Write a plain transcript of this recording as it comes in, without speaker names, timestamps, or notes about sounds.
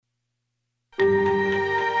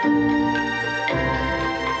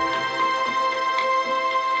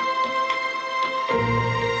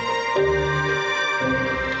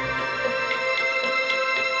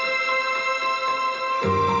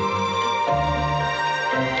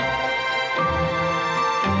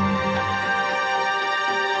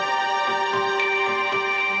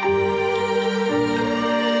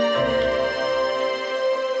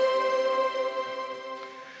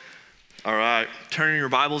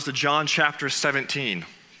Bibles to John chapter 17.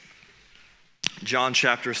 John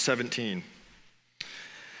chapter 17.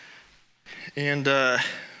 And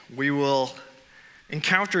we will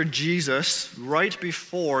encounter Jesus right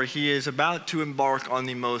before he is about to embark on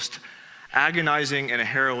the most agonizing and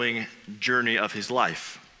harrowing journey of his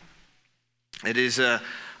life. It is a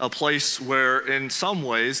place where, in some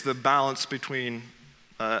ways, the balance between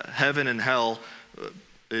heaven and hell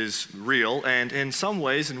is real, and in some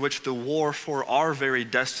ways in which the war for our very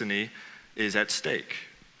destiny is at stake.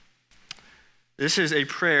 This is a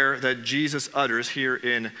prayer that Jesus utters here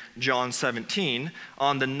in John 17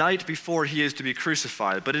 on the night before he is to be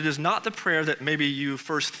crucified. But it is not the prayer that maybe you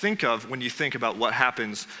first think of when you think about what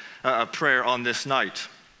happens, a prayer on this night.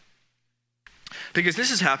 Because this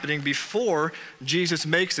is happening before Jesus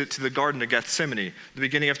makes it to the Garden of Gethsemane. The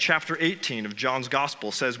beginning of chapter 18 of John's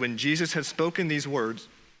Gospel says, when Jesus had spoken these words,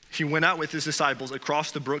 he went out with his disciples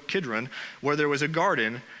across the brook Kidron, where there was a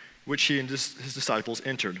garden which he and his disciples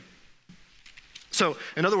entered. So,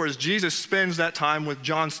 in other words, Jesus spends that time with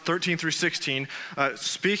John 13 through 16,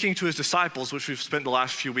 speaking to his disciples, which we've spent the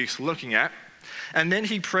last few weeks looking at. And then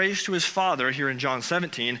he prays to his Father here in John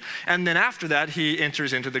 17. And then after that, he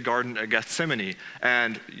enters into the Garden of Gethsemane.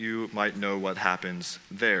 And you might know what happens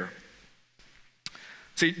there.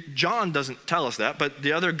 See, John doesn't tell us that, but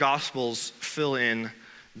the other Gospels fill in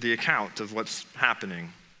the account of what's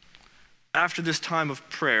happening. After this time of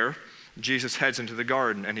prayer, Jesus heads into the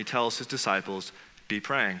garden and he tells his disciples, be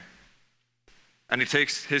praying. And he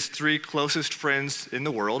takes his three closest friends in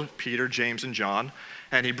the world, Peter, James, and John,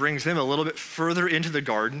 and he brings them a little bit further into the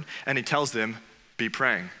garden and he tells them, be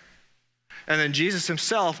praying. And then Jesus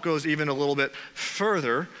himself goes even a little bit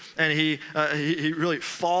further and he really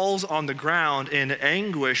falls on the ground in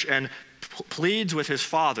anguish and pleads with his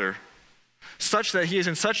Father, such that he is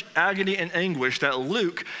in such agony and anguish that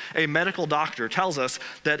Luke, a medical doctor, tells us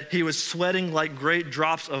that he was sweating like great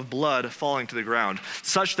drops of blood falling to the ground,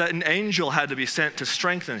 such that an angel had to be sent to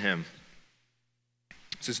strengthen him.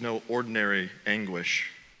 This is no ordinary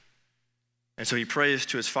anguish. And so he prays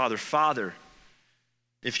to his Father, Father,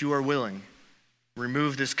 if you are willing,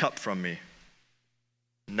 remove this cup from me.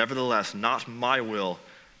 Nevertheless, not my will,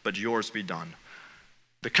 but yours be done.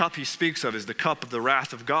 The cup he speaks of is the cup of the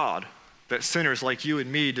wrath of God that sinners like you and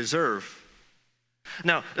me deserve.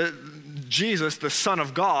 Now, Jesus, the Son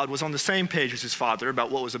of God, was on the same page as his Father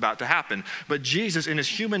about what was about to happen. But Jesus, in his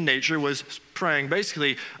human nature, was praying,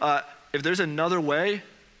 basically, if there's another way,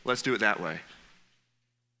 let's do it that way.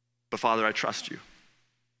 But Father, I trust you.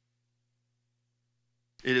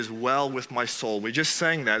 It is well with my soul. We just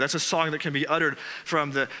sang that. That's a song that can be uttered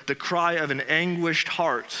from the cry of an anguished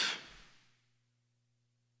heart.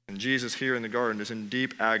 And Jesus here in the garden is in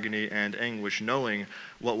deep agony and anguish, knowing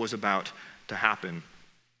what was about to happen.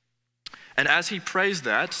 And as he prays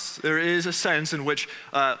that, there is a sense in which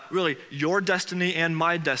really your destiny and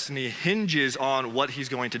my destiny hinges on what he's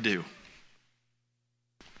going to do.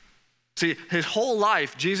 See, his whole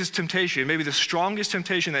life, Jesus' temptation, maybe the strongest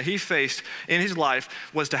temptation that he faced in his life,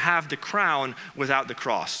 was to have the crown without the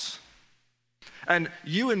cross. And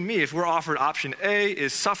you and me, if we're offered option A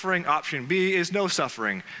is suffering, option B is no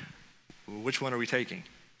suffering, which one are we taking?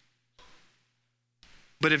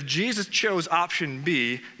 But if Jesus chose option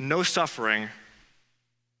B, no suffering,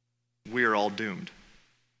 we are all doomed.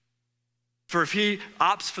 For if he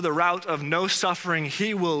opts for the route of no suffering,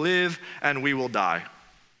 he will live and we will die.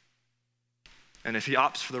 And if he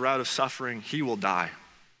opts for the route of suffering, he will die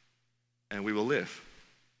and we will live.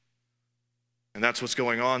 And that's what's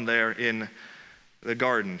going on there in the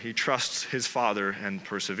garden. He trusts his Father and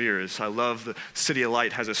perseveres. I love the City of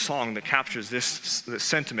Light has a song that captures this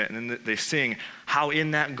sentiment, and then they sing, how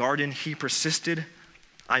in that garden he persisted,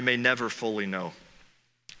 I may never fully know.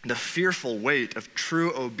 The fearful weight of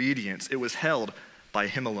true obedience, it was held by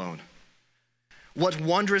him alone. What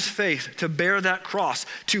wondrous faith to bear that cross,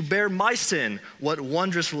 to bear my sin, what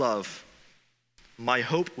wondrous love. My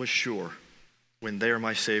hope was sure when there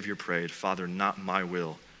my Savior prayed, Father, not my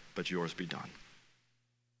will, but yours be done.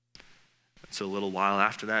 So a little while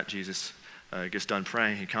after that, Jesus gets done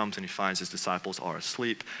praying. He comes and he finds his disciples are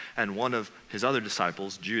asleep. And one of his other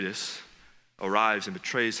disciples, Judas, arrives and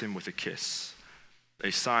betrays him with a kiss.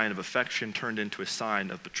 A sign of affection turned into a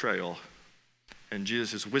sign of betrayal. And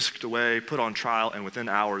Jesus is whisked away, put on trial, and within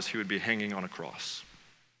hours he would be hanging on a cross.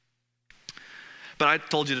 But I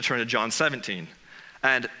told you to turn to John 17.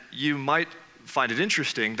 And you might find it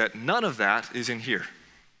interesting that none of that is in here.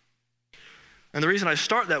 And the reason I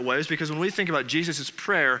start that way is because when we think about Jesus'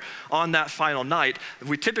 prayer on that final night,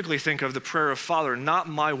 we typically think of the prayer of Father, not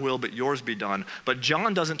my will, but yours be done. But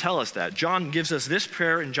John doesn't tell us that. John gives us this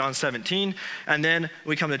prayer in John 17, and then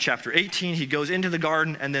we come to chapter 18. He goes into the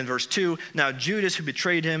garden, and then verse 2, now Judas, who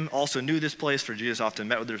betrayed him, also knew this place, for Jesus often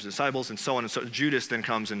met with his disciples, and so on. And so Judas then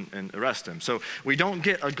comes and arrests him. So we don't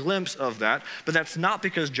get a glimpse of that, but that's not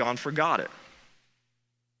because John forgot it.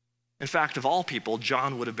 In fact, of all people,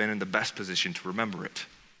 John would have been in the best position to remember it.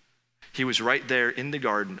 He was right there in the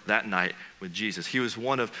garden that night with Jesus. He was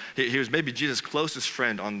maybe Jesus' closest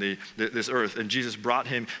friend on this earth, and Jesus brought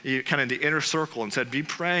him kind of in the inner circle and said, be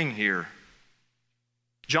praying here.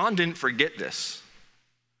 John didn't forget this.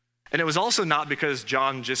 And it was also not because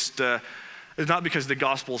it's not because the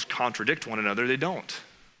Gospels contradict one another, they don't.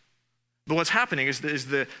 But what's happening is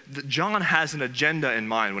that John has an agenda in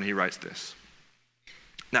mind when he writes this.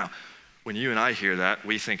 Now, when you and I hear that,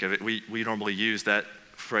 we think of it, we normally use that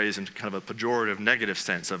phrase in kind of a pejorative, negative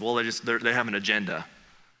sense of, well, they have an agenda.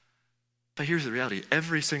 But here's the reality.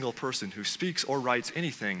 Every single person who speaks or writes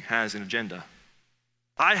anything has an agenda.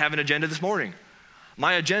 I have an agenda this morning.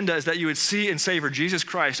 My agenda is that you would see and savor Jesus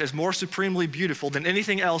Christ as more supremely beautiful than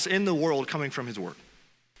anything else in the world coming from his word.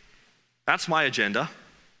 That's my agenda.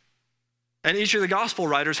 And each of the gospel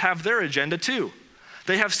writers have their agenda too.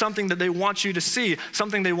 They have something that they want you to see,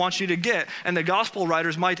 something they want you to get. And the gospel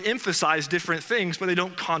writers might emphasize different things, but they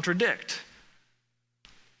don't contradict.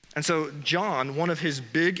 And so John, one of his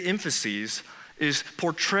big emphases is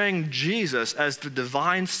portraying Jesus as the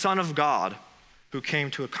divine Son of God who came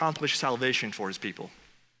to accomplish salvation for his people.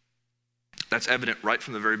 That's evident right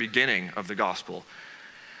from the very beginning of the gospel.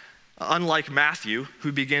 Unlike Matthew,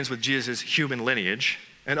 who begins with Jesus' human lineage,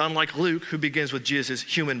 and unlike Luke, who begins with Jesus'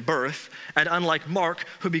 human birth, and unlike Mark,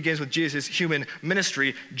 who begins with Jesus' human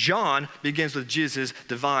ministry, John begins with Jesus'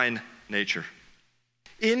 divine nature.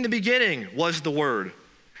 In the beginning was the Word,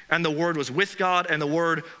 and the Word was with God, and the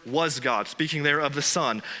Word was God. Speaking there of the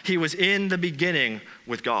Son, he was in the beginning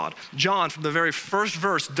with God. John, from the very first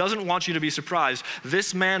verse, doesn't want you to be surprised.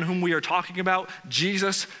 This man whom we are talking about,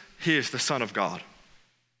 Jesus, he is the Son of God,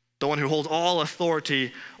 the one who holds all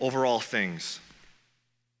authority over all things.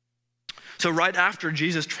 So right after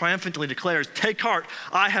Jesus triumphantly declares, take heart,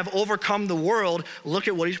 I have overcome the world, look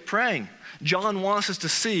at what he's praying. John wants us to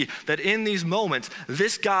see that in these moments,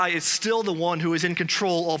 this guy is still the one who is in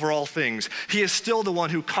control over all things. He is still the one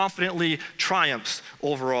who confidently triumphs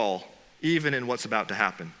over all, even in what's about to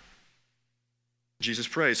happen. Jesus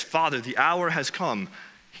prays, Father, the hour has come.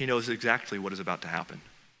 He knows exactly what is about to happen.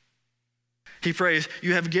 He prays,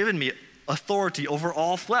 you have given me authority over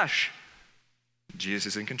all flesh. Jesus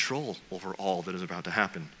is in control over all that is about to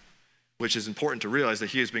happen, which is important to realize that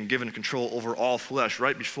he has been given control over all flesh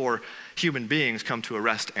right before human beings come to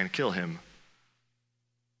arrest and kill him.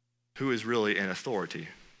 Who is really in authority?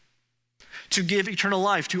 To give eternal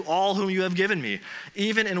life to all whom you have given me.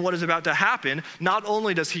 Even in what is about to happen, not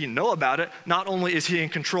only does he know about it, not only is he in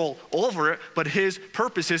control over it, but his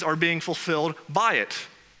purposes are being fulfilled by it.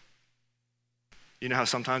 You know how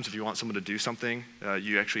sometimes if you want someone to do something,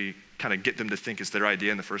 you actually kind of get them to think it's their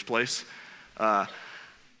idea in the first place?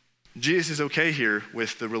 Jesus is okay here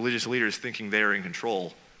with the religious leaders thinking they're in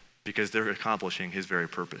control because they're accomplishing his very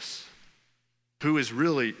purpose. Who is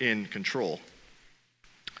really in control?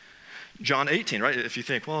 John 18, right? If you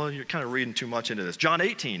think, well, you're kind of reading too much into this. John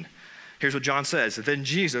 18, here's what John says. Then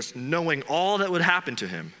Jesus, knowing all that would happen to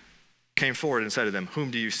him, came forward and said to them,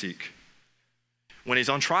 whom do you seek? When he's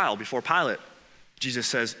on trial before Pilate, Jesus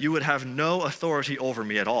says, you would have no authority over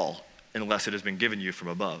me at all unless it has been given you from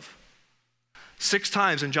above. 6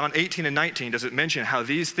 times in John 18 and 19 does it mention how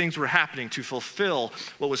these things were happening to fulfill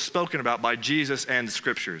what was spoken about by Jesus and the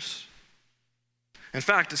scriptures. In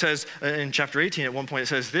fact, it says in chapter 18 at one point, it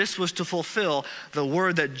says, this was to fulfill the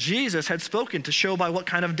word that Jesus had spoken to show by what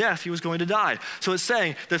kind of death he was going to die. So it's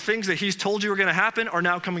saying the things that he's told you are going to happen are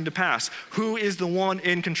now coming to pass. Who is the one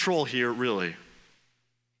in control here, really?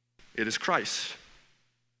 It is Christ.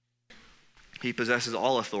 He possesses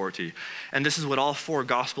all authority. And this is what all 4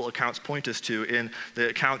 gospel accounts point us to in the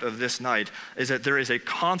account of this night, is that there is a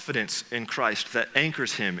confidence in Christ that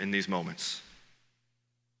anchors him in these moments.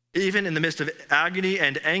 Even in the midst of agony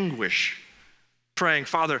and anguish, praying,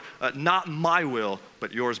 Father, not my will,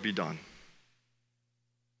 but yours be done.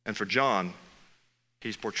 And for John,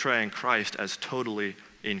 he's portraying Christ as totally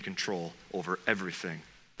in control over everything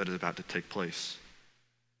that is about to take place.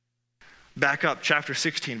 Back up, chapter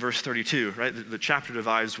 16, verse 32, right? The chapter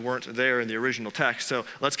divides weren't there in the original text, so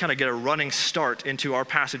let's kind of get a running start into our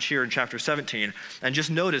passage here in chapter 17, and just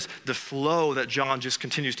notice the flow that John just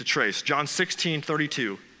continues to trace. John 16,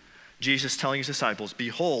 32, Jesus telling his disciples,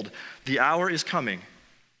 "Behold, the hour is coming,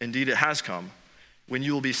 indeed it has come, when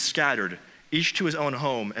you will be scattered, each to his own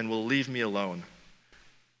home, and will leave me alone.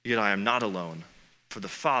 Yet I am not alone, for the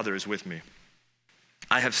Father is with me.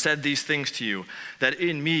 I have said these things to you, that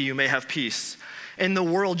in me you may have peace. In the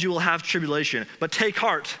world you will have tribulation, but take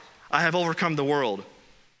heart, I have overcome the world."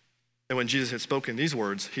 And when Jesus had spoken these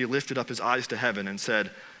words, he lifted up his eyes to heaven and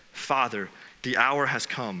said, "Father, the hour has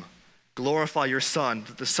come. Glorify your Son,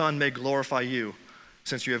 that the Son may glorify you,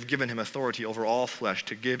 since you have given him authority over all flesh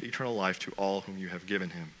to give eternal life to all whom you have given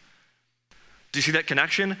him." Do you see that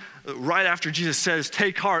connection? Right after Jesus says,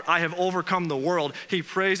 "Take heart, I have overcome the world," he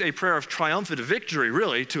prays a prayer of triumphant victory,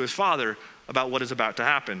 really, to his Father about what is about to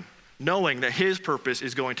happen, knowing that his purpose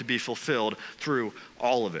is going to be fulfilled through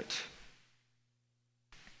all of it.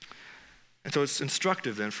 And so it's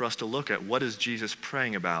instructive then for us to look at what is Jesus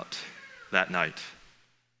praying about that night.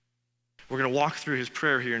 We're going to walk through his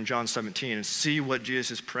prayer here in John 17 and see what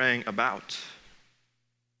Jesus is praying about.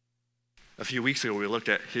 A few weeks ago, we looked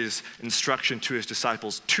at his instruction to his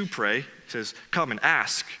disciples to pray. He says, "Come and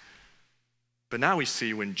ask." But now we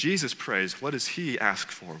see when Jesus prays, what does he ask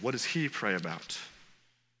for? What does he pray about?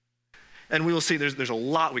 And we will see there's a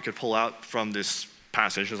lot we could pull out from this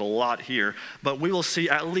passage. There's a lot here. But we will see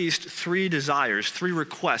at least three desires, three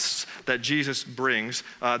requests that Jesus brings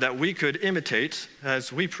that we could imitate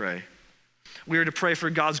as we pray. We are to pray for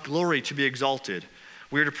God's glory to be exalted.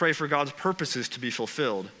 We are to pray for God's purposes to be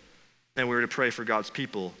fulfilled. And we're to pray for God's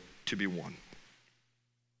people to be one.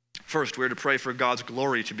 First, we're to pray for God's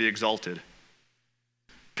glory to be exalted.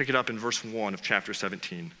 Pick it up in verse 1 of chapter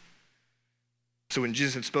 17. "So when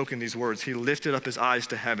Jesus had spoken these words, he lifted up his eyes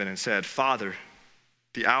to heaven and said, 'Father,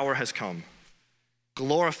 the hour has come.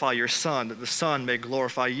 Glorify your Son, that the Son may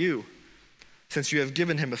glorify you, since you have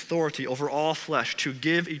given him authority over all flesh to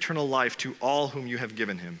give eternal life to all whom you have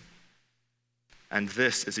given him. And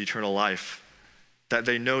this is eternal life, that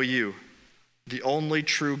they know you, the only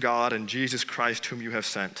true God, and Jesus Christ whom you have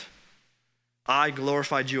sent. I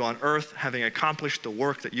glorified you on earth, having accomplished the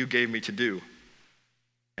work that you gave me to do.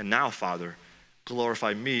 And now, Father,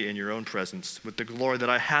 glorify me in your own presence with the glory that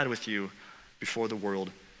I had with you before the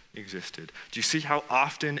world existed.'" Do you see how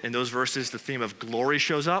often in those verses the theme of glory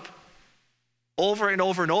shows up? Over and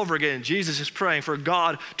over and over again, Jesus is praying for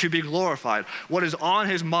God to be glorified. What is on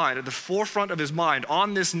his mind, at the forefront of his mind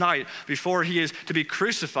on this night before he is to be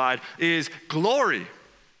crucified, is glory.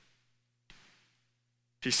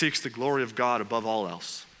 He seeks the glory of God above all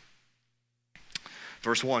else.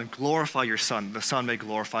 Verse 1, "Glorify your Son, the Son may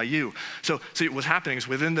glorify you." So see, what's happening is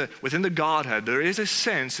within the Godhead, there is a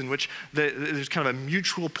sense in which there's kind of a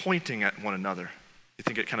mutual pointing at one another. You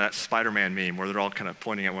think it kind of that Spider-Man meme where they're all kind of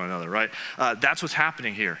pointing at one another, right? That's what's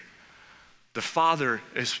happening here. The Father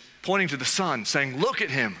is pointing to the Son, saying, "Look at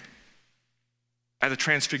him." At the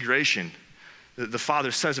transfiguration, the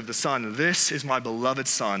Father says of the Son, "This is my beloved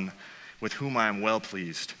Son, with whom I am well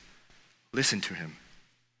pleased. Listen to him."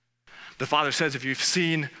 The Father says, "If you've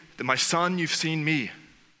seen my Son, you've seen me.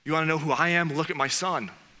 You want to know who I am? Look at my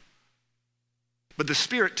Son." But the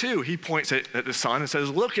Spirit too, he points at the Son and says,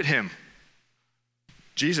 "Look at him."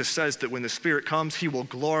 Jesus says that when the Spirit comes, he will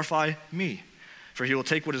glorify me, for he will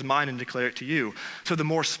take what is mine and declare it to you. So the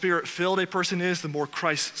more Spirit-filled a person is, the more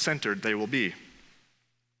Christ-centered they will be.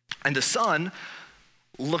 And the Son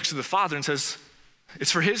looks to the Father and says,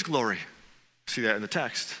 it's for his glory. See that in the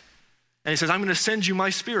text. And he says, "I'm going to send you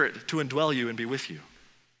my Spirit to indwell you and be with you."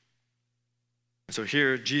 And so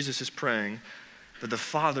here, Jesus is praying that the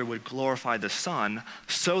Father would glorify the Son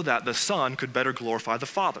so that the Son could better glorify the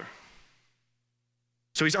Father.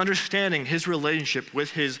 So he's understanding his relationship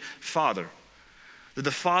with his Father, that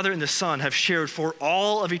the Father and the Son have shared for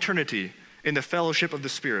all of eternity in the fellowship of the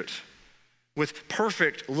Spirit, with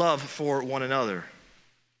perfect love for one another.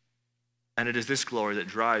 And it is this glory that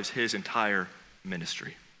drives his entire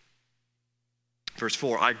ministry. Verse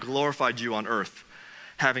 4, "I glorified you on earth,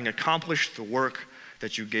 having accomplished the work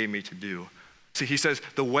that you gave me to do." See, he says,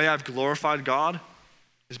 the way I've glorified God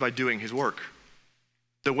is by doing his work.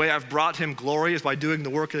 The way I've brought him glory is by doing the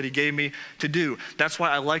work that he gave me to do. That's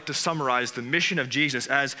why I like to summarize the mission of Jesus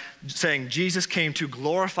as saying Jesus came to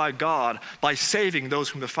glorify God by saving those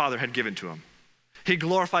whom the Father had given to him. He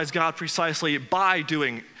glorifies God precisely by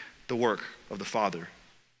doing the work of the Father.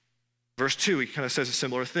 Verse 2, he kind of says a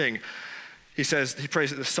similar thing. He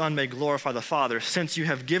prays that the Son may glorify the Father, since you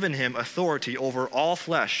have given him authority over all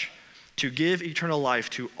flesh to give eternal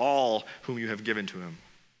life to all whom you have given to him.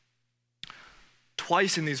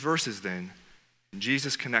 Twice in these verses then,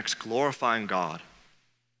 Jesus connects glorifying God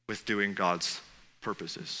with doing God's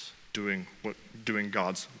purposes, doing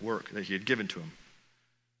God's work that he had given to him.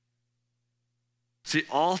 See,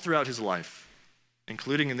 all throughout his life,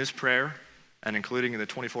 including in this prayer and including in the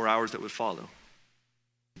 24 hours that would follow,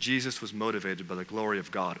 Jesus was motivated by the glory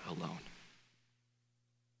of God alone.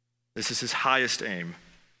 This is his highest aim.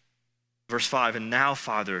 Verse 5, and now,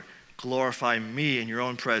 Father, glorify me in your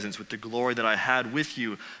own presence with the glory that I had with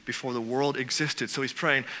you before the world existed. So he's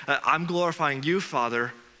praying, I'm glorifying you,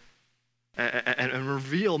 Father, and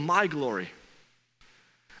reveal my glory.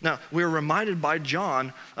 Now, we're reminded by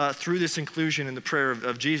John through this inclusion in the prayer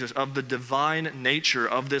of Jesus of the divine nature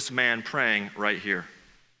of this man praying right here.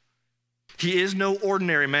 He is no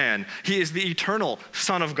ordinary man. He is the eternal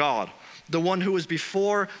Son of God. The one who was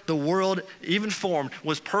before the world even formed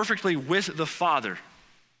was perfectly with the Father.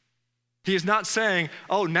 He is not saying,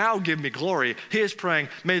 oh, now give me glory. He is praying,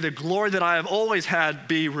 may the glory that I have always had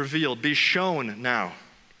be revealed, be shown now.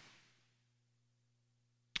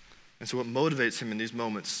 And so what motivates him in these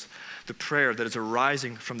moments, the prayer that is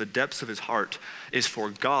arising from the depths of his heart, is for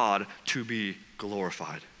God to be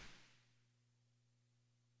glorified.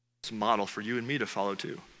 It's a model for you and me to follow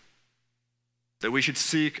too. That we should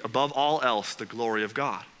seek above all else the glory of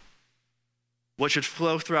God. What should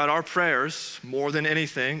flow throughout our prayers more than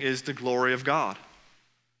anything is the glory of God.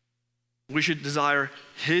 We should desire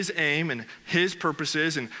his aim and his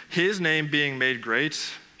purposes and his name being made great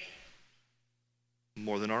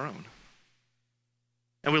more than our own.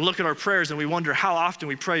 And we look at our prayers and we wonder how often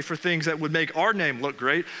we pray for things that would make our name look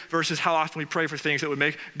great versus how often we pray for things that would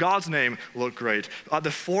make God's name look great. At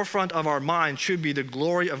the forefront of our mind should be the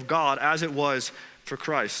glory of God as it was for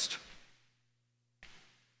Christ.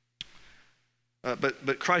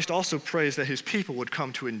 But Christ also prays that his people would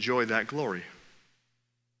come to enjoy that glory.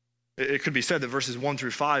 It could be said that verses 1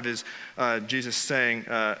 through 5 is Jesus saying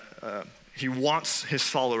he wants his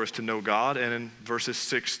followers to know God, and in verses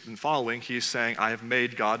 6 and following, he's saying, I have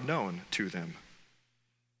made God known to them.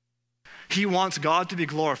 He wants God to be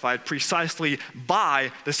glorified precisely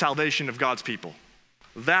by the salvation of God's people.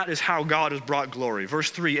 That is how God has brought glory. Verse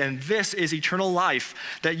 3, and this is eternal life,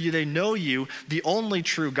 that they know you, the only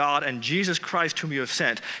true God, and Jesus Christ whom you have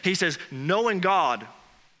sent. He says, knowing God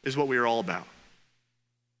is what we are all about.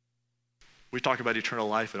 We talk about eternal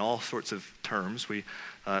life in all sorts of terms. We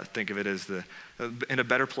think of it as in a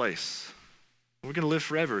better place. We're going to live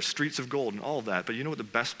forever, streets of gold and all of that. But you know what the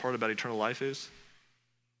best part about eternal life is?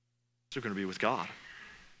 You're going to be with God.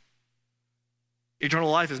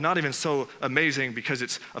 Eternal life is not even so amazing because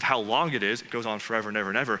it's of how long it is. It goes on forever and ever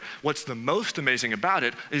and ever. What's the most amazing about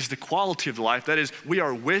it is the quality of the life. That is, we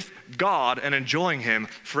are with God and enjoying him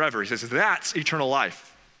forever. He says, that's eternal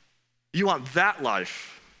life. You want that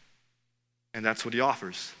life. And that's what he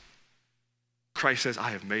offers. Christ says, I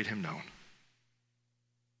have made him known.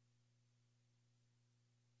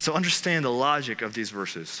 So understand the logic of these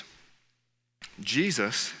verses.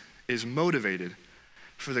 Jesus is motivated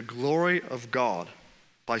for the glory of God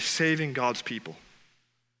by saving God's people.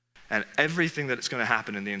 And everything that is going to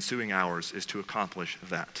happen in the ensuing hours is to accomplish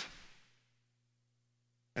that.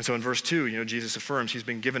 And so in verse 2, Jesus affirms he's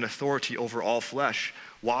been given authority over all flesh.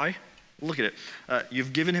 Why? Look at it.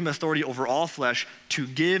 You've given him authority over all flesh to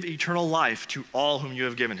give eternal life to all whom you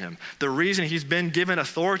have given him. The reason he's been given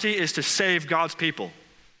authority is to save God's people.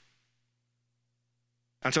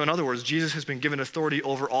 And so in other words, Jesus has been given authority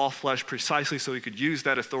over all flesh precisely so he could use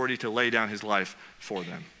that authority to lay down his life for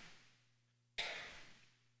them.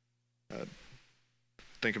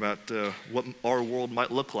 Think about what our world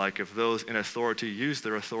might look like if those in authority used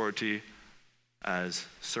their authority as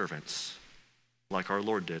servants, like our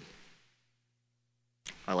Lord did.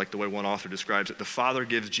 I like the way one author describes it. The Father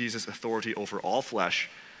gives Jesus authority over all flesh,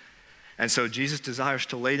 and so Jesus desires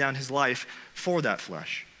to lay down his life for that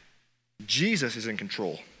flesh. Jesus is in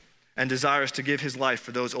control and desires to give his life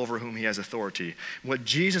for those over whom he has authority. What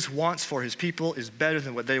Jesus wants for his people is better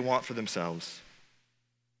than what they want for themselves.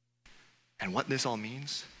 And what this all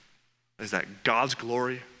means is that God's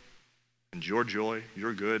glory and your joy,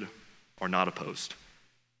 your good, are not opposed.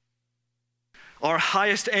 Our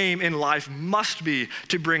highest aim in life must be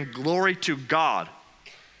to bring glory to God,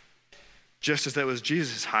 just as that was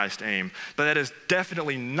Jesus' highest aim. But that is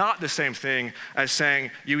definitely not the same thing as saying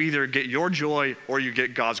you either get your joy or you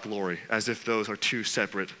get God's glory, as if those are two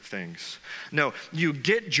separate things. No, you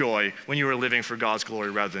get joy when you are living for God's glory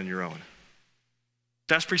rather than your own.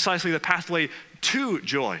 That's precisely the pathway to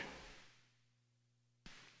joy.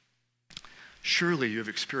 Surely you have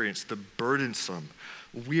experienced the burdensome,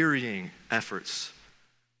 wearying efforts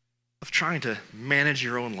of trying to manage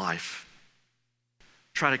your own life.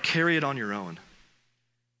 Try to carry it on your own.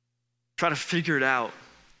 Try to figure it out.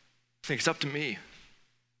 Think it's up to me.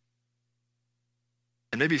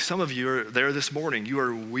 And maybe some of you are there this morning. You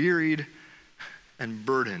are wearied and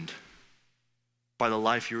burdened by the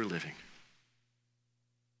life you're living?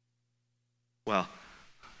 Well,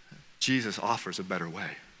 Jesus offers a better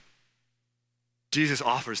way. Jesus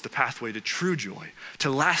offers the pathway to true joy, to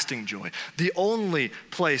lasting joy, the only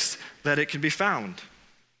place that it can be found.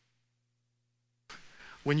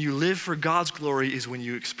 When you live for God's glory is when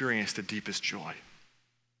you experience the deepest joy.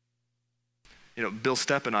 You know, Bill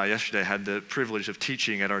Stepp and I yesterday had the privilege of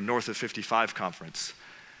teaching at our North of 55 conference.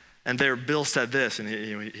 And there Bill said this, and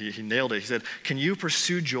he nailed it. He said, can you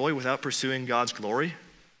pursue joy without pursuing God's glory?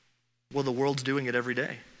 Well, the world's doing it every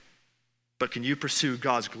day. But can you pursue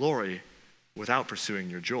God's glory without pursuing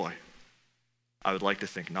your joy? I would like to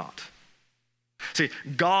think not. See,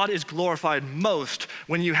 God is glorified most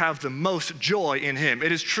when you have the most joy in him.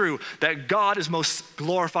 It is true that God is most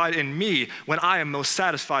glorified in me when I am most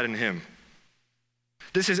satisfied in him.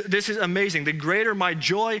 This is amazing. The greater my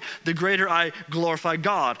joy, the greater I glorify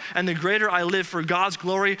God. And the greater I live for God's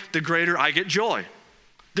glory, the greater I get joy.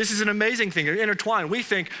 This is an amazing thing. They're intertwined. We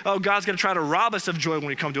think, oh, God's going to try to rob us of joy when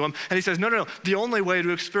we come to him. And he says, no. The only way to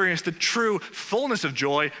experience the true fullness of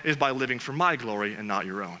joy is by living for my glory and not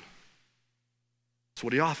your own. That's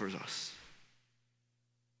what he offers us.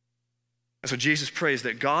 And so Jesus prays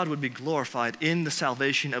that God would be glorified in the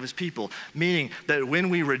salvation of his people, meaning that when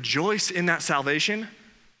we rejoice in that salvation,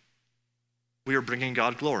 we are bringing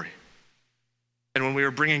God glory. And when we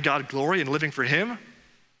are bringing God glory and living for him,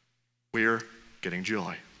 we are getting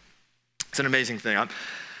joy. It's an amazing thing. I'm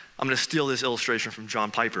going to steal this illustration from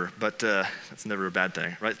John Piper, but that's never a bad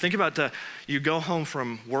thing, right? Think about you go home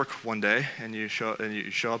from work one day and you show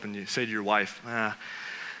up and you say to your wife,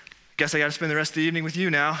 guess I got to spend the rest of the evening with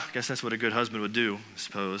you now. I guess that's what a good husband would do, I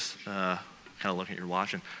suppose. Kind of looking at your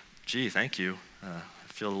watch and, gee, thank you. I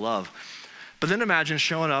feel the love. But then imagine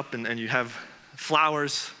showing up and you have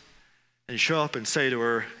flowers and you show up and say to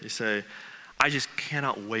her, you say, I just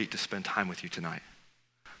cannot wait to spend time with you tonight.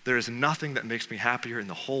 There is nothing that makes me happier in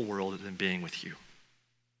the whole world than being with you.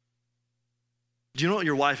 Do you know what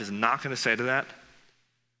your wife is not going to say to that?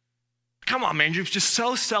 Come on, man, you're just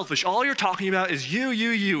so selfish. All you're talking about is you.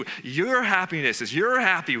 Your happiness is you're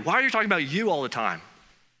happy. Why are you talking about you all the time?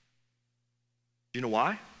 Do you know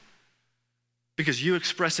why? Because you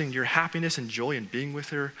expressing your happiness and joy in being with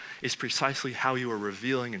her is precisely how you are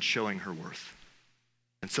revealing and showing her worth.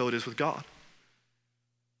 And so it is with God.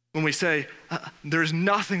 When we say, there's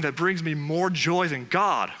nothing that brings me more joy than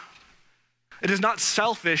God, it is not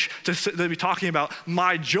selfish to be talking about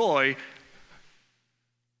my joy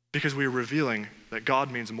because we are revealing that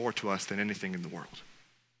God means more to us than anything in the world.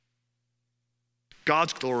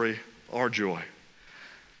 God's glory, our joy.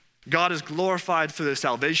 God is glorified through the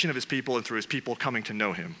salvation of his people and through his people coming to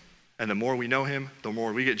know him. And the more we know him, the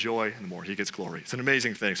more we get joy and the more he gets glory. It's an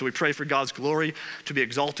amazing thing. So we pray for God's glory to be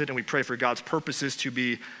exalted and we pray for God's purposes to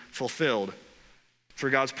be fulfilled. For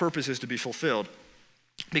God's purposes to be fulfilled.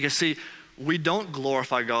 Because see, we don't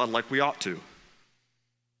glorify God like we ought to.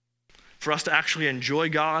 For us to actually enjoy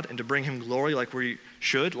God and to bring him glory like we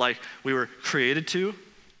should, like we were created to,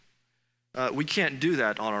 we can't do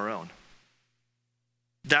that on our own.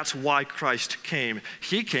 That's why Christ came.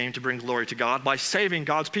 He came to bring glory to God by saving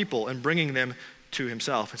God's people and bringing them to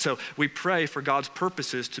himself. And so we pray for God's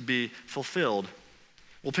purposes to be fulfilled.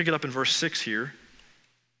 We'll pick it up in verse 6 here.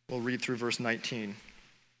 We'll read through verse 19.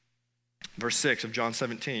 Verse 6 of John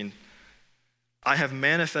 17. I have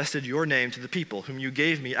manifested your name to the people whom you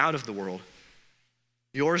gave me out of the world.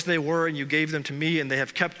 Yours they were, and you gave them to me, and they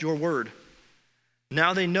have kept your word.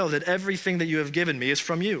 Now they know that everything that you have given me is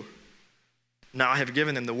from you. Now I have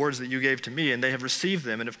given them the words that you gave to me, and they have received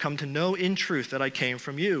them and have come to know in truth that I came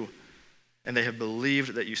from you, and they have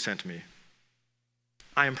believed that you sent me.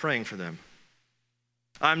 I am praying for them.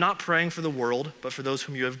 I am not praying for the world, but for those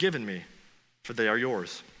whom you have given me, for they are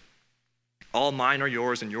yours. All mine are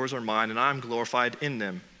yours, and yours are mine, and I am glorified in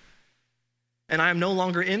them. And I am no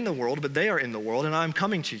longer in the world, but they are in the world, and I am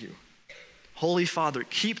coming to you. Holy Father,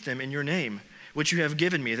 keep them in your name, which you have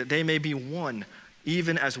given me, that they may be one,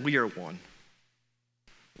 even as we are one.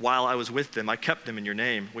 While I was with them, I kept them in your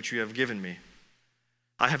name, which you have given me.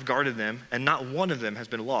 I have guarded them, and not one of them has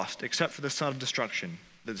been lost, except for the son of destruction,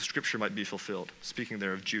 that the scripture might be fulfilled, speaking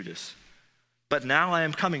there of Judas. But now I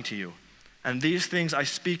am coming to you, and these things I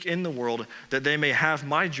speak in the world, that they may have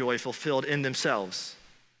my joy fulfilled in themselves.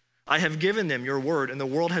 I have given them your word, and the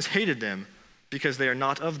world has hated them, because they are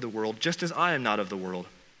not of the world, just as I am not of the world.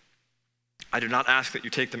 I do not ask that you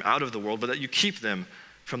take them out of the world, but that you keep them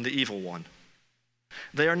from the evil one.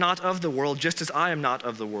 They are not of the world, just as I am not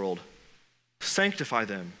of the world. Sanctify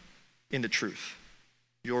them in the truth.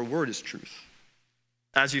 Your word is truth.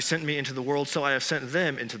 As you sent me into the world, so I have sent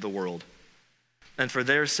them into the world. And for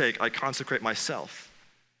their sake I consecrate myself,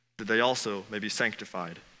 that they also may be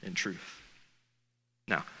sanctified in truth.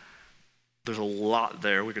 Now, there's a lot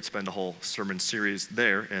there. We could spend a whole sermon series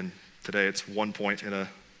there, and today it's one point in a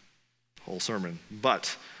whole sermon.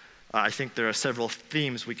 But I think there are several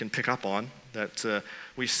themes we can pick up on that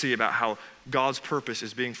we see about how God's purpose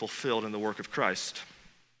is being fulfilled in the work of Christ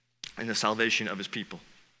and the salvation of his people.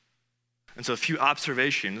 And so a few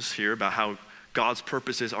observations here about how God's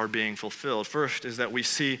purposes are being fulfilled. First is that we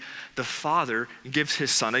see the Father gives his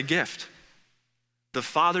Son a gift. The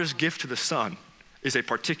Father's gift to the Son is a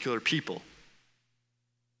particular people.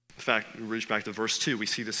 In fact, we reach back to verse 2, we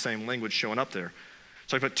see the same language showing up there.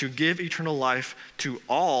 It's like, but to give eternal life to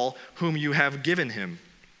all whom you have given him.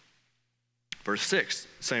 Verse 6,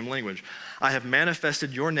 same language. I have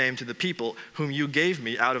manifested your name to the people whom you gave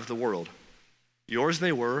me out of the world. Yours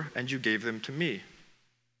they were, and you gave them to me.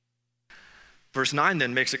 Verse 9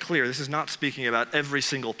 then makes it clear this is not speaking about every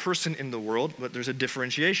single person in the world, but there's a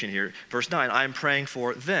differentiation here. Verse 9, I am praying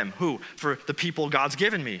for them. Who? For the people God's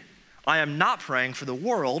given me. I am not praying for the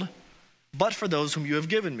world, but for those whom you have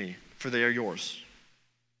given me, for they are yours.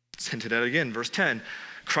 It's hinted at again, verse 10.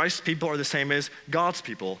 Christ's people are the same as God's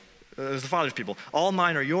people, as the Father's people. All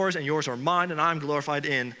mine are yours, and yours are mine, and I'm glorified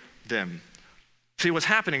in them. See, what's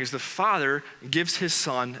happening is the Father gives his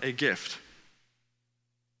Son a gift.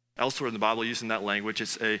 Elsewhere in the Bible, using that language,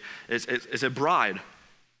 it's a bride.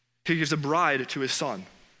 He gives a bride to his Son.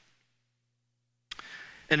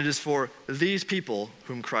 And it is for these people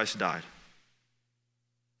whom Christ died.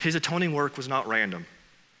 His atoning work was not random.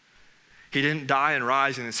 He didn't die and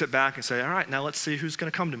rise and then sit back and say, all right, now let's see who's going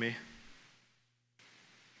to come to me.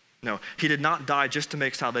 No, he did not die just to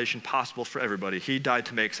make salvation possible for everybody. He died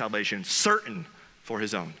to make salvation certain for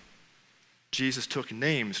his own. Jesus took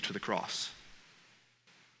names to the cross,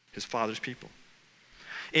 his Father's people.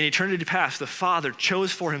 In eternity past, the Father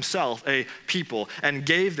chose for himself a people and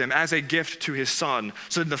gave them as a gift to his Son,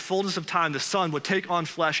 so that in the fullness of time, the Son would take on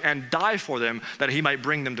flesh and die for them that he might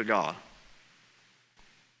bring them to God.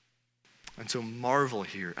 And so marvel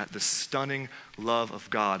here at the stunning love of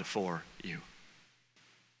God for you.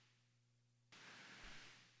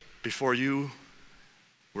 Before you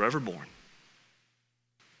were ever born,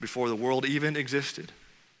 before the world even existed,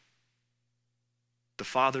 the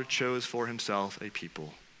Father chose for himself a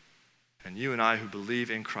people. And you and I who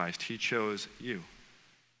believe in Christ, he chose you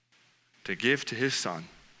to give to his Son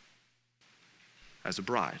as a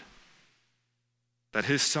bride. That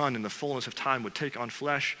his Son in the fullness of time would take on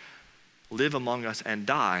flesh, live among us, and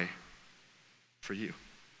die for you.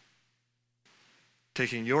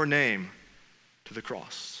 Taking your name to the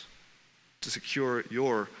cross to secure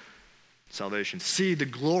your salvation. See the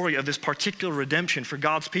glory of this particular redemption for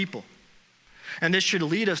God's people. And this should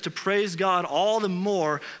lead us to praise God all the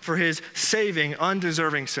more for his saving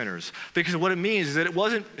undeserving sinners. Because what it means is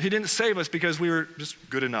that he didn't save us because we were just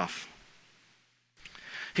good enough.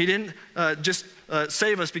 He didn't just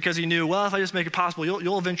save us because he knew, well, if I just make it possible,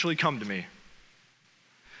 you'll eventually come to me.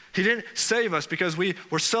 He didn't save us because we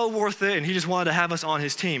were so worth it and he just wanted to have us on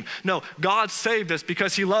his team. No, God saved us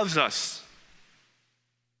because he loves us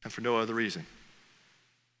and for no other reason.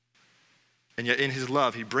 And yet in his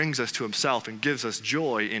love, he brings us to himself and gives us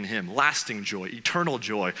joy in him, lasting joy, eternal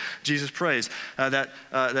joy. Jesus prays that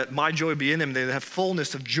my joy be in them, they have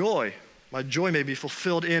fullness of joy. My joy may be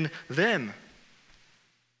fulfilled in them.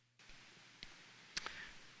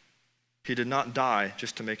 He did not die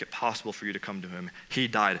just to make it possible for you to come to him. He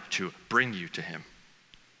died to bring you to him.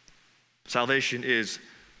 Salvation is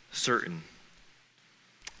certain.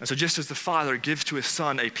 And so just as the Father gives to his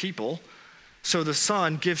Son a people, so the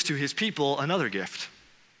Son gives to his people another gift.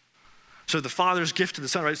 So the Father's gift to the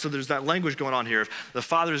Son, right? So there's that language going on here. The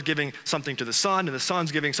Father is giving something to the Son, and the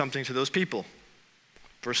Son's giving something to those people.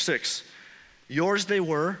 Verse 6, yours they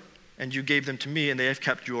were, and you gave them to me, and they have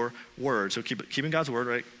kept your word. So keeping God's word,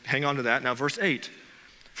 right? Hang on to that. Now verse 8,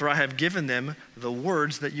 for I have given them the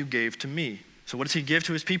words that you gave to me. So what does he give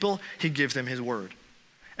to his people? He gives them his word.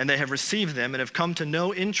 And they have received them and have come to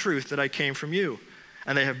know in truth that I came from you.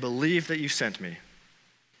 And they have believed that you sent me.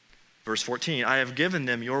 Verse 14, I have given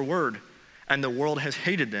them your word, and the world has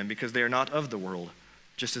hated them because they are not of the world,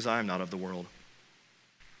 just as I am not of the world.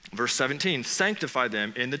 Verse 17, sanctify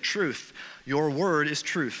them in the truth. Your word is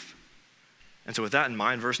truth. And so with that in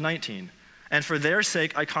mind, verse 19, and for their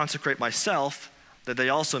sake I consecrate myself, that they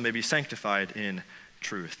also may be sanctified in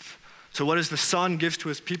truth. So what does the Son give to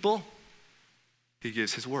his people? He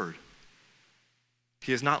gives his word.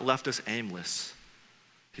 He has not left us aimless.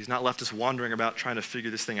 He's not left us wandering about trying to figure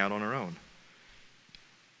this thing out on our own.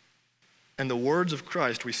 And the words of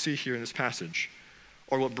Christ we see here in this passage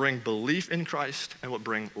or what bring belief in Christ and what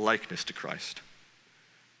bring likeness to Christ.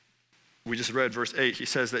 We just read verse 8. He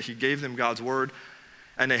says that he gave them God's word,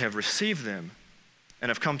 and they have received them and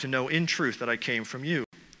have come to know in truth that I came from you,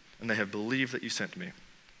 and they have believed that you sent me.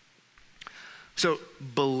 So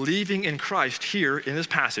believing in Christ here in this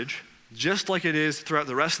passage, just like it is throughout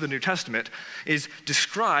the rest of the New Testament, is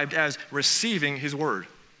described as receiving his word.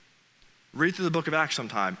 Read through the book of Acts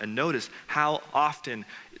sometime and notice how often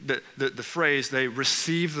the phrase they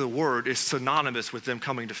receive the word is synonymous with them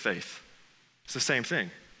coming to faith. It's the same thing.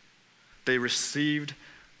 They received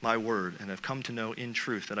my word and have come to know in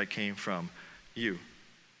truth that I came from you.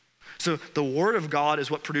 So the word of God is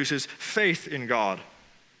what produces faith in God.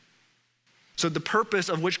 So the purpose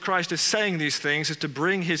of which Christ is saying these things is to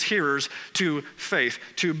bring his hearers to faith,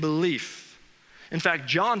 to belief. In fact,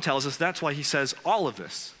 John tells us that's why he says all of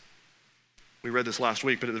this. We read this last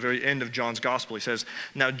week, but at the very end of John's gospel, he says,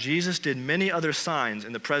 "Now Jesus did many other signs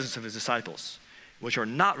in the presence of his disciples, which are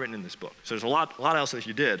not written in this book." So there's a lot else that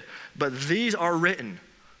he did. "But these are written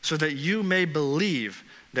so that you may believe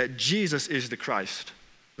that Jesus is the Christ,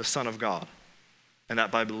 the Son of God, and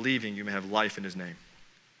that by believing you may have life in his name."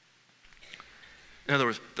 In other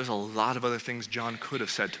words, there's a lot of other things John could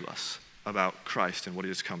have said to us about Christ and what he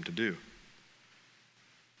has come to do.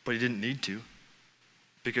 But he didn't need to,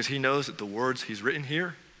 because he knows that the words he's written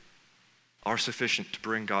here are sufficient to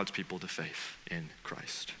bring God's people to faith in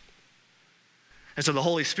Christ. And so the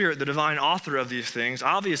Holy Spirit, the divine author of these things,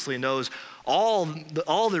 obviously knows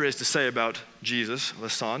all there is to say about Jesus, the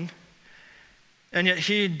Son. And yet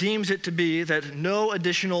he deems it to be that no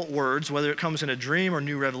additional words, whether it comes in a dream or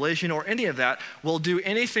new revelation or any of that, will do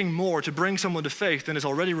anything more to bring someone to faith than is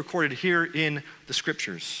already recorded here in the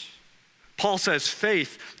scriptures. Paul says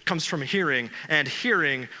faith comes from hearing, and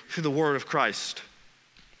hearing through the word of Christ.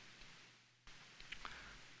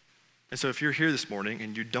 And so if you're here this morning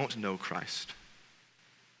and you don't know Christ,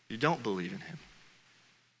 you don't believe in him,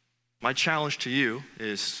 my challenge to you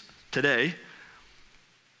is today,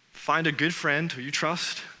 find a good friend who you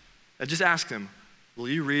trust and just ask them, will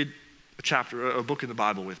you read a chapter, a book in the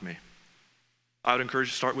Bible with me? I would encourage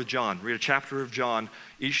you to start with John. Read a chapter of John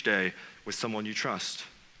each day with someone you trust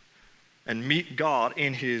and meet God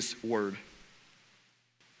in his word.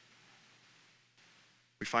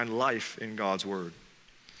 We find life in God's word.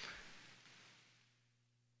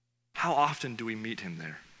 How often do we meet him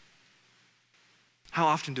there? How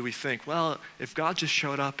often do we think, well, if God just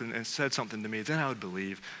showed up and said something to me, then I would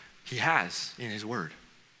believe? He has in his word.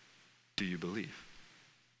 Do you believe?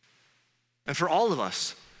 And for all of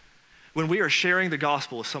us, when we are sharing the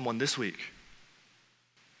gospel with someone this week,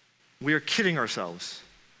 we are kidding ourselves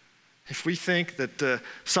if we think that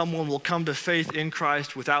someone will come to faith in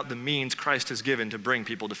Christ without the means Christ has given to bring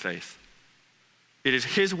people to faith. It is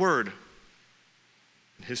his word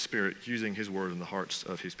and his Spirit using his word in the hearts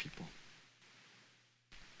of his people.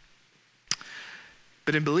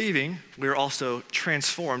 But in believing, we are also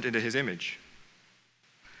transformed into his image.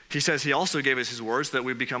 He says he also gave us his words that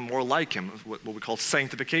we become more like him, what we call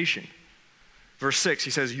sanctification. Verse 6, he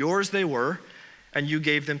says, "Yours they were, and you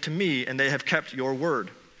gave them to me, and they have kept your word."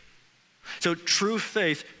 So true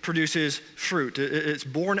faith produces fruit. It's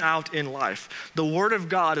born out in life. The word of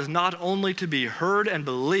God is not only to be heard and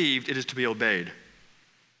believed, it is to be obeyed.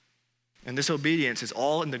 And this obedience is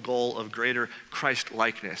all in the goal of greater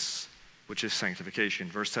Christ-likeness, which is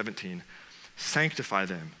sanctification. Verse 17, "Sanctify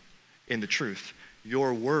them in the truth.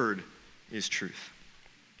 Your word is truth."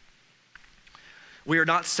 We are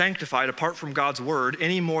not sanctified apart from God's word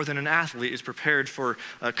any more than an athlete is prepared for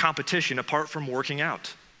a competition apart from working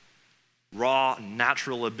out. Raw,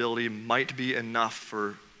 natural ability might be enough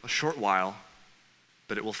for a short while,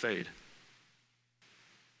 but it will fade.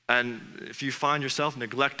 And if you find yourself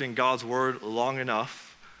neglecting God's word long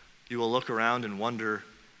enough, you will look around and wonder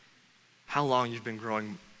how long you've been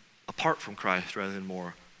growing apart from Christ rather than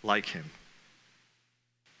more like him.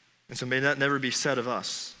 And so may that never be said of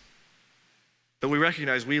us. But we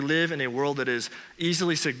recognize we live in a world that is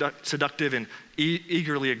easily seductive and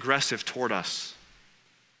eagerly aggressive toward us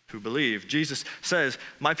who believe. Jesus says,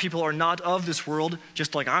 "My people are not of this world,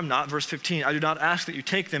 just like I'm not." Verse 15, "I do not ask that you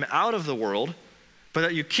take them out of the world, but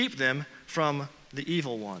that you keep them from the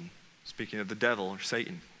evil one." Speaking of the devil or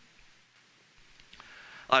Satan.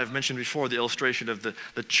 I've mentioned before the illustration of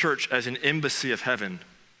the church as an embassy of heaven.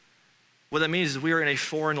 What that means is we are in a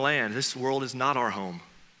foreign land. This world is not our home.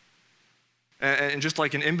 And just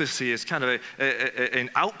like an embassy is kind of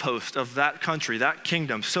an outpost of that country, that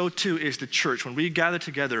kingdom, so too is the church. When we gather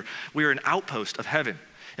together, we are an outpost of heaven.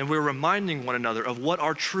 And we're reminding one another of what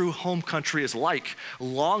our true home country is like,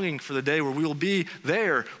 longing for the day where we will be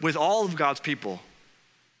there with all of God's people,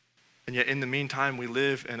 And yet in the meantime, we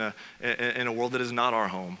live in a world that is not our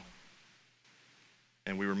home.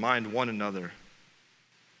 And we remind one another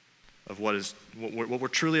of what we're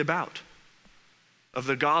truly about, of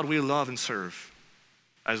the God we love and serve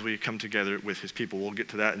as we come together with his people. We'll get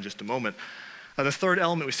to that in just a moment. The third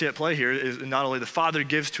element we see at play here is not only the Father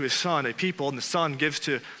gives to his Son a people, and the Son gives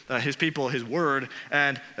to his people his word,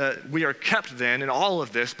 and we are kept then in all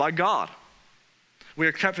of this by God. We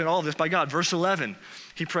are kept in all of this by God. Verse 11,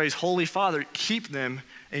 he prays, Holy Father, keep them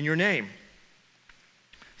in your name.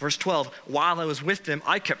 Verse 12, while I was with them,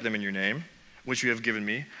 I kept them in your name, which you have given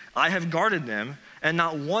me. I have guarded them, and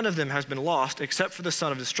not one of them has been lost except for the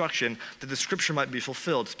son of destruction, that the scripture might be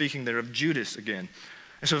fulfilled. Speaking there of Judas again.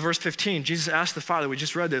 And so verse 15, Jesus asked the Father, we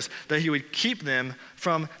just read this, that he would keep them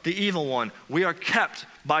from the evil one. We are kept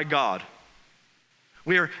by God.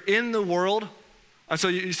 We are in the world. And so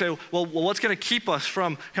you say, well, what's going to keep us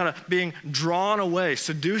from kind of being drawn away,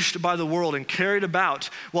 seduced by the world and carried about?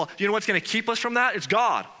 Well, you know what's going to keep us from that? It's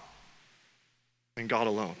God and God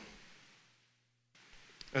alone.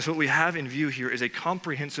 And so what we have in view here is a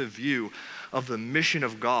comprehensive view of the mission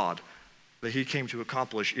of God that he came to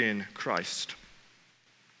accomplish in Christ.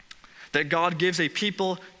 That God gives a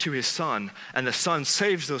people to his Son, and the Son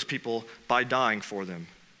saves those people by dying for them.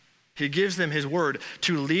 He gives them his word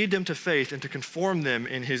to lead them to faith and to conform them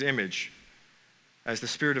in his image as the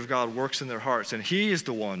Spirit of God works in their hearts. And he is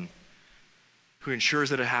the one who ensures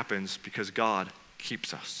that it happens because God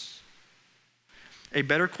keeps us. A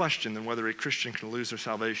better question than whether a Christian can lose their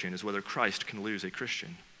salvation is whether Christ can lose a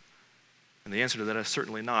Christian. And the answer to that is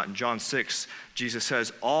certainly not. In John 6, Jesus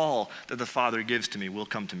says, all that the Father gives to me will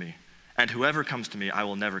come to me, and whoever comes to me I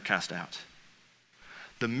will never cast out.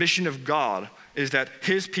 The mission of God is that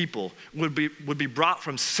his people would be brought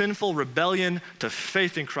from sinful rebellion to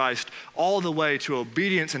faith in Christ, all the way to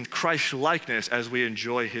obedience and Christ-likeness as we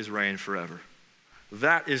enjoy his reign forever.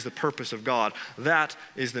 That is the purpose of God. That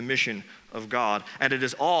is the mission of God. And it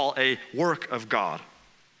is all a work of God.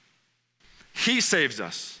 He saves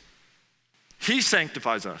us. He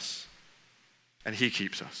sanctifies us. And he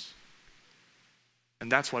keeps us.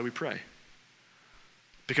 And that's why we pray.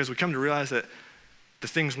 Because we come to realize that the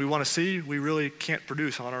things we want to see, we really can't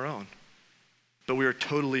produce on our own. But we are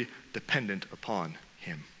totally dependent upon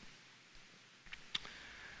him.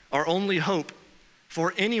 Our only hope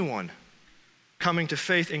for anyone coming to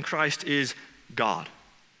faith in Christ is God.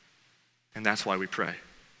 And that's why we pray.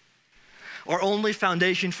 Our only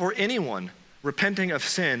foundation for anyone repenting of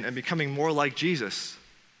sin and becoming more like Jesus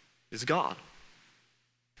is God.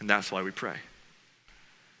 And that's why we pray.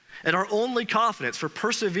 And our only confidence for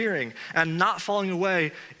persevering and not falling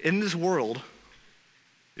away in this world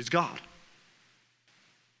is God.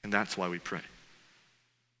 And that's why we pray.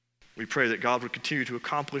 We pray that God would continue to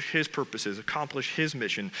accomplish his purposes, accomplish his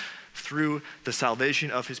mission through the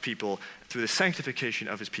salvation of his people, through the sanctification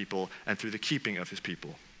of his people, and through the keeping of his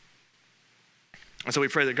people. And so we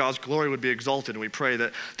pray that God's glory would be exalted, and we pray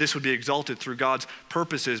that this would be exalted through God's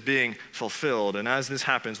purposes being fulfilled. And as this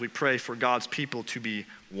happens, we pray for God's people to be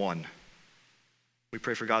one. We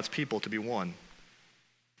pray for God's people to be one.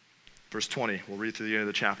 Verse 20, we'll read through the end of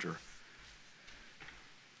the chapter.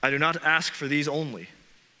 I do not ask for these only,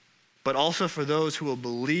 but also for those who will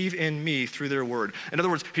believe in me through their word. In other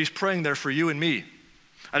words, he's praying there for you and me.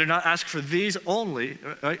 I do not ask for these only,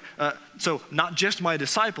 right? So not just my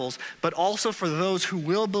disciples, but also for those who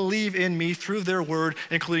will believe in me through their word,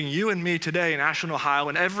 including you and me today in Ashland, Ohio,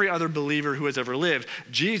 and every other believer who has ever lived.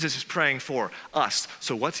 Jesus is praying for us.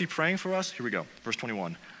 So what's he praying for us? Here we go, verse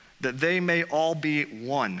 21. That they may all be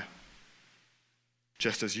one,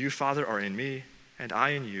 just as you, Father, are in me, and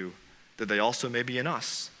I in you, that they also may be in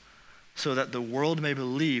us, so that the world may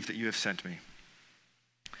believe that you have sent me.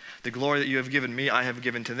 The glory that you have given me, I have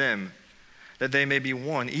given to them, that they may be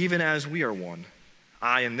one, even as we are one.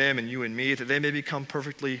 I and them and you and me, that they may become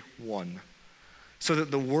perfectly one, so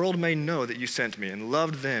that the world may know that you sent me and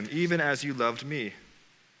loved them, even as you loved me.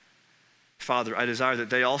 Father, I desire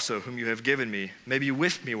that they also, whom you have given me, may be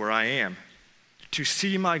with me where I am, to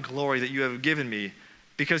see my glory that you have given me,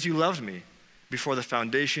 because you loved me before the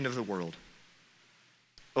foundation of the world.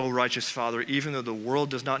 O righteous Father, even though the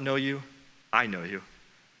world does not know you, I know you.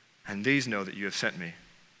 And these know that you have sent me.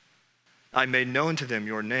 I made known to them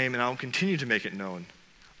your name, and I will continue to make it known,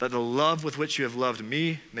 that the love with which you have loved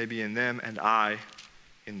me may be in them, and I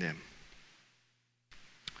in them.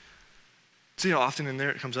 See how often in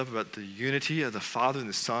there it comes up about the unity of the Father and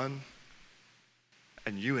the Son,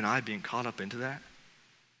 and you and I being caught up into that?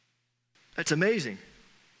 That's amazing.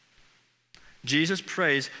 Jesus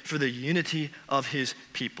prays for the unity of his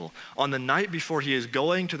people. On the night before he is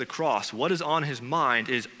going to the cross, what is on his mind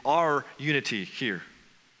is our unity here.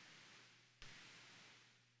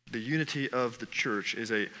 The unity of the church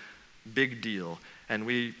is a big deal, and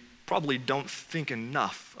we probably don't think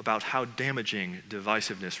enough about how damaging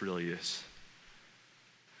divisiveness really is.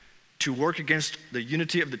 To work against the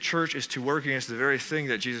unity of the church is to work against the very thing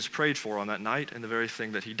that Jesus prayed for on that night and the very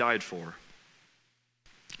thing that he died for.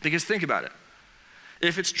 Because think about it.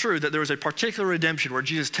 If it's true that there was a particular redemption where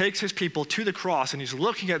Jesus takes his people to the cross and he's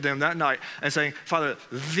looking at them that night and saying, Father,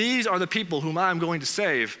 these are the people whom I am going to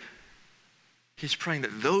save, he's praying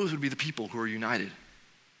that those would be the people who are united.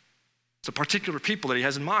 It's a particular people that he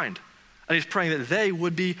has in mind. And he's praying that they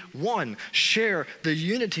would be one, share the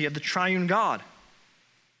unity of the triune God.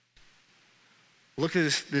 Look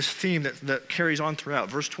at this theme that carries on throughout.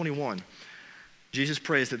 Verse 21. Jesus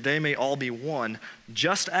prays that they may all be one,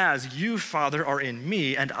 just as you, Father, are in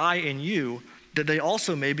me and I in you, that they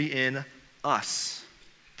also may be in us.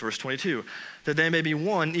 Verse 22, that they may be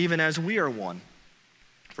one even as we are one.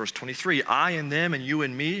 Verse 23, I in them and you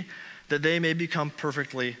in me, that they may become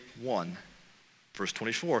perfectly one. Verse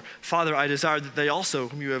 24, Father, I desire that they also,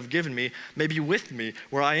 whom you have given me, may be with me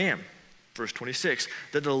where I am. Verse 26,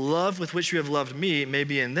 that the love with which you have loved me may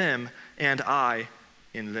be in them and I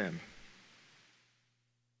in them.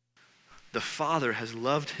 The Father has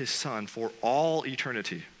loved his Son for all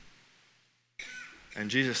eternity. And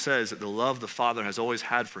Jesus says that the love the Father has always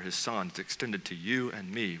had for his Son is extended to you and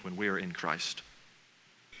me when we are in Christ.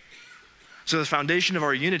 So the foundation of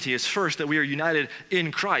our unity is first that we are united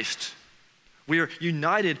in Christ. We are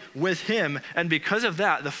united with him, and because of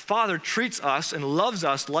that, the Father treats us and loves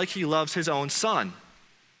us like he loves his own Son.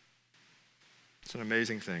 It's an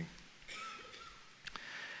amazing thing.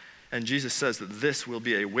 And Jesus says that this will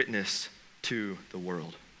be a witness to the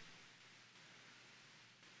world.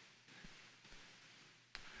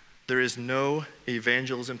 There is no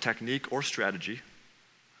evangelism technique or strategy.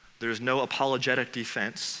 There is no apologetic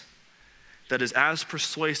defense that is as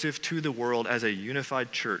persuasive to the world as a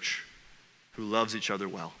unified church who loves each other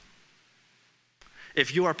well.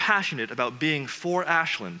 If you are passionate about being for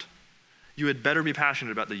Ashland, you had better be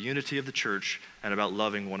passionate about the unity of the church and about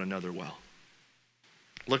loving one another well.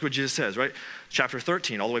 Look what Jesus says, right? Chapter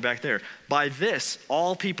 13, all the way back there. By this,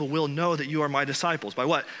 all people will know that you are my disciples. By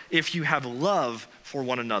what? If you have love for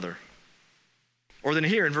one another. Or then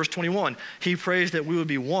here in verse 21, he prays that we would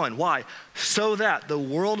be one. Why? So that the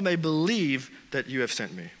world may believe that you have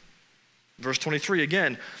sent me. Verse 23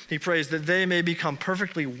 again, he prays that they may become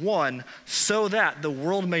perfectly one, so that the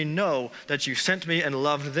world may know that you sent me and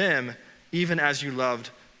loved them, even as you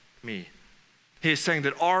loved me. He is saying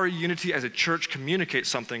that our unity as a church communicates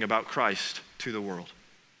something about Christ to the world.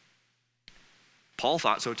 Paul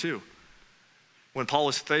thought so too. When Paul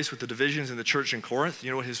was faced with the divisions in the church in Corinth, you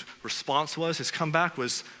know what his response was? His comeback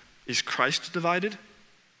was, is Christ divided?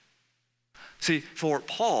 See, for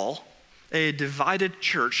Paul, a divided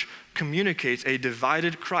church communicates a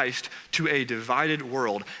divided Christ to a divided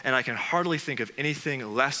world, and I can hardly think of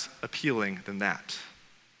anything less appealing than that.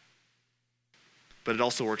 But it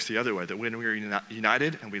also works the other way, that when we are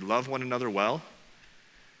united and we love one another well,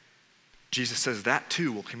 Jesus says that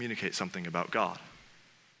too will communicate something about God.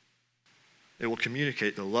 It will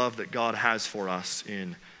communicate the love that God has for us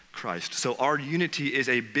in Christ. So our unity is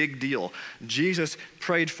a big deal. Jesus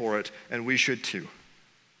prayed for it, and we should too.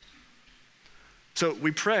 So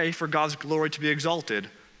we pray for God's glory to be exalted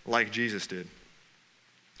like Jesus did.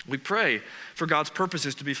 We pray for God's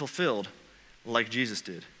purposes to be fulfilled like Jesus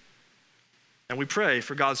did. And we pray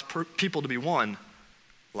for God's people to be one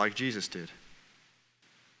like Jesus did.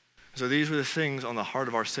 So these were the things on the heart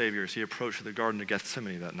of our Savior as he approached the Garden of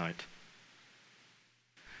Gethsemane that night.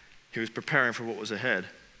 He was preparing for what was ahead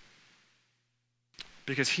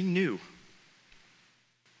because he knew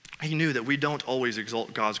that we don't always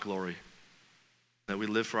exalt God's glory, that we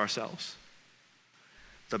live for ourselves.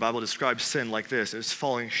 The Bible describes sin like this: it's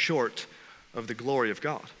falling short of the glory of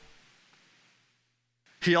God.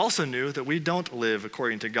 He also knew that we don't live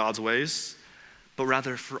according to God's ways, but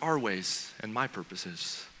rather for our ways and my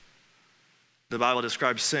purposes. The Bible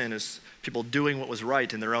describes sin as people doing what was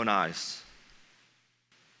right in their own eyes.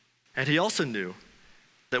 And he also knew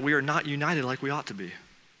that we are not united like we ought to be.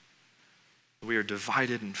 We are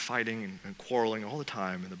divided and fighting and quarreling all the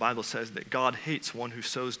time. And the Bible says that God hates one who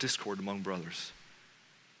sows discord among brothers.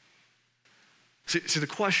 See, the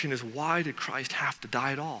question is, why did Christ have to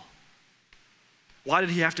die at all? Why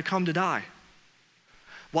did he have to come to die?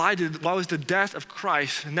 Why was the death of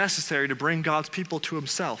Christ necessary to bring God's people to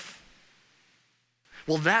himself?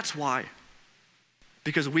 Well, that's why.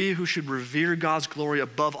 Because we who should revere God's glory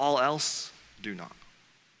above all else do not.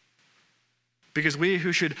 Because we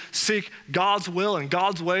who should seek God's will and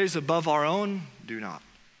God's ways above our own do not.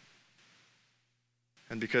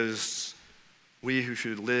 And because we who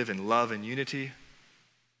should live in love and unity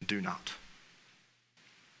do not.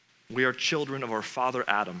 We are children of our father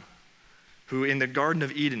Adam, who in the Garden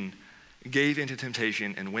of Eden gave into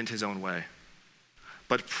temptation and went his own way.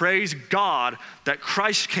 But praise God that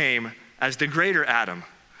Christ came as the greater Adam,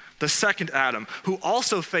 the second Adam, who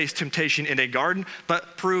also faced temptation in a garden,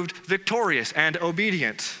 but proved victorious and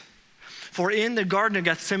obedient. For in the Garden of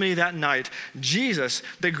Gethsemane that night, Jesus,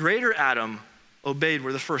 the greater Adam, obeyed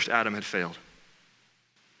where the first Adam had failed.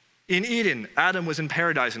 In Eden, Adam was in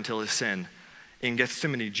paradise until his sin. In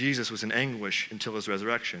Gethsemane, Jesus was in anguish until his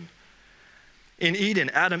resurrection. In Eden,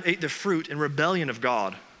 Adam ate the fruit in rebellion of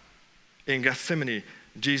God. In Gethsemane,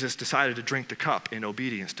 Jesus decided to drink the cup in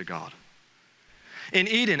obedience to God. In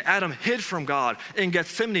Eden, Adam hid from God. In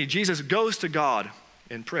Gethsemane, Jesus goes to God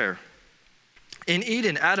in prayer. In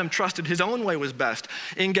Eden, Adam trusted his own way was best.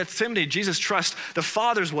 In Gethsemane, Jesus trusts the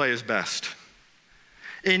Father's way is best.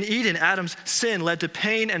 In Eden, Adam's sin led to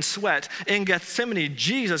pain and sweat. In Gethsemane,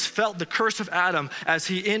 Jesus felt the curse of Adam as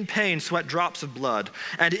he in pain sweat drops of blood.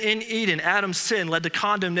 And in Eden, Adam's sin led to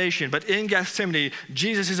condemnation. But in Gethsemane,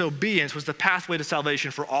 Jesus' obedience was the pathway to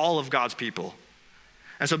salvation for all of God's people.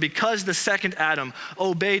 And so because the second Adam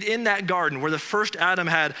obeyed in that garden where the first Adam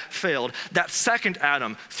had failed, that second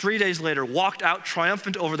Adam, 3 days later, walked out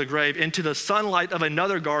triumphant over the grave into the sunlight of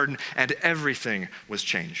another garden, and everything was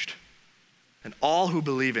changed. And all who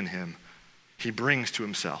believe in him, he brings to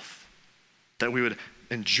himself, that we would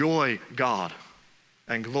enjoy God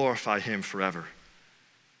and glorify him forever.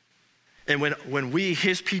 And when we,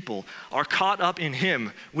 his people, are caught up in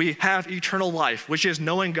him, we have eternal life, which is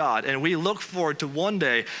knowing God. And we look forward to one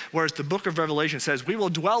day, whereas the book of Revelation says, we will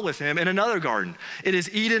dwell with him in another garden. It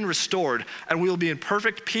is Eden restored, and we will be in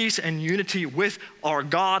perfect peace and unity with our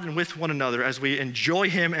God and with one another as we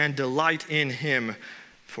enjoy him and delight in him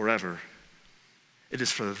forever. It is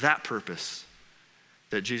for that purpose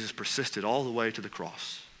that Jesus persisted all the way to the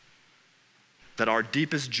cross, that our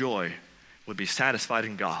deepest joy would be satisfied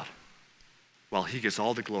in God, while he gets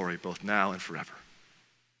all the glory both now and forever.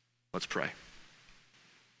 Let's pray.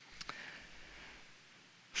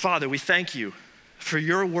 Father, we thank you for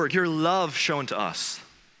your word, your love shown to us.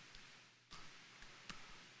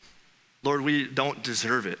 Lord, we don't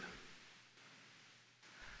deserve it.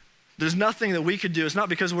 There's nothing that we could do. It's not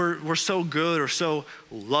because we're so good or so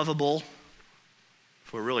lovable.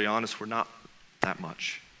 If we're really honest, we're not that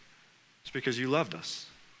much. It's because you loved us.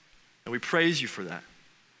 And we praise you for that.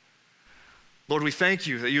 Lord, we thank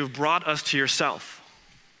you that you have brought us to yourself,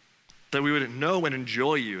 that we would know and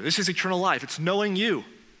enjoy you. This is eternal life. It's knowing you.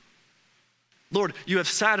 Lord, you have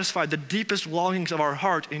satisfied the deepest longings of our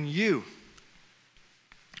heart in you.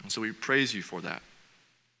 And so we praise you for that.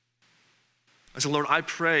 And so, Lord, I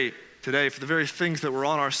pray today for the very things that were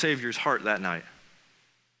on our Savior's heart that night.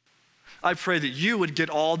 I pray that you would get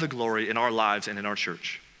all the glory in our lives and in our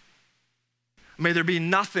church. May there be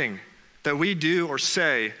nothing that we do or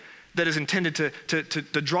say that is intended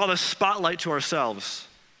to draw the spotlight to ourselves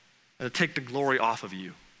and to take the glory off of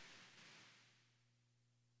you.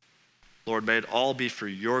 Lord, may it all be for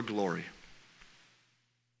your glory.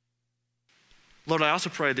 Lord, I also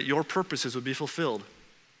pray that your purposes would be fulfilled.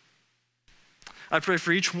 I pray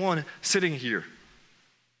for each one sitting here.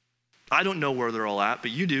 I don't know where they're all at,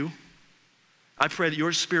 but you do. I pray that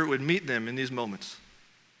your Spirit would meet them in these moments.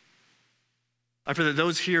 I pray that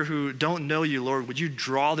those here who don't know you, Lord, would you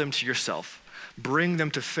draw them to yourself, bring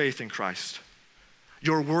them to faith in Christ.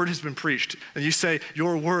 Your word has been preached, and you say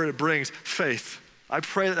your word brings faith. I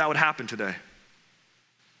pray that that would happen today.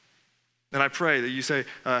 And I pray that you say,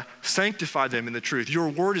 sanctify them in the truth. Your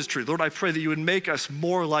word is truth. Lord, I pray that you would make us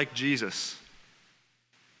more like Jesus.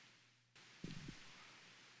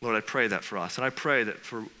 Lord, I pray that for us. And I pray that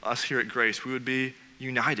for us here at Grace, we would be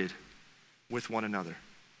united with one another.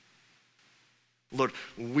 Lord,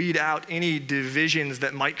 weed out any divisions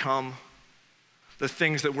that might come, the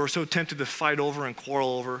things that we're so tempted to fight over and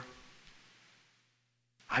quarrel over.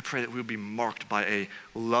 I pray that we would be marked by a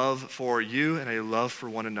love for you and a love for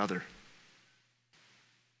one another.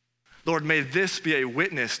 Lord, may this be a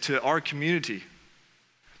witness to our community,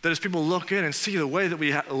 that as people look in and see the way that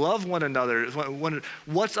we love one another,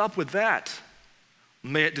 what's up with that?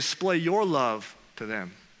 May it display your love to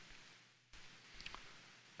them.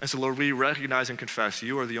 And so, Lord, we recognize and confess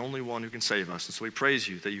you are the only one who can save us. And so we praise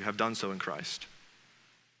you that you have done so in Christ.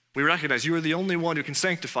 We recognize you are the only one who can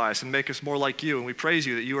sanctify us and make us more like you. And we praise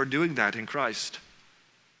you that you are doing that in Christ.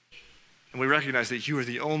 And we recognize that you are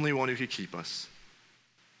the only one who can keep us.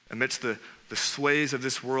 Amidst the sways of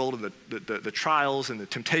this world and the trials and the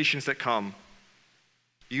temptations that come,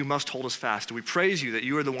 you must hold us fast. And we praise you that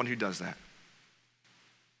you are the one who does that.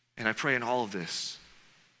 And I pray in all of this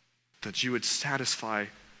that you would satisfy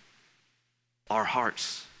our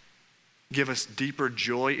hearts, give us deeper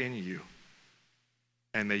joy in you,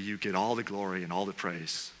 and may you get all the glory and all the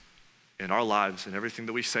praise in our lives and everything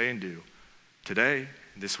that we say and do today,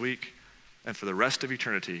 this week, and for the rest of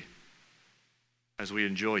eternity as we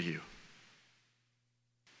enjoy you.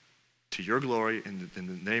 To your glory in the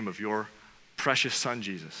name of your precious Son,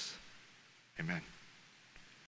 Jesus. Amen.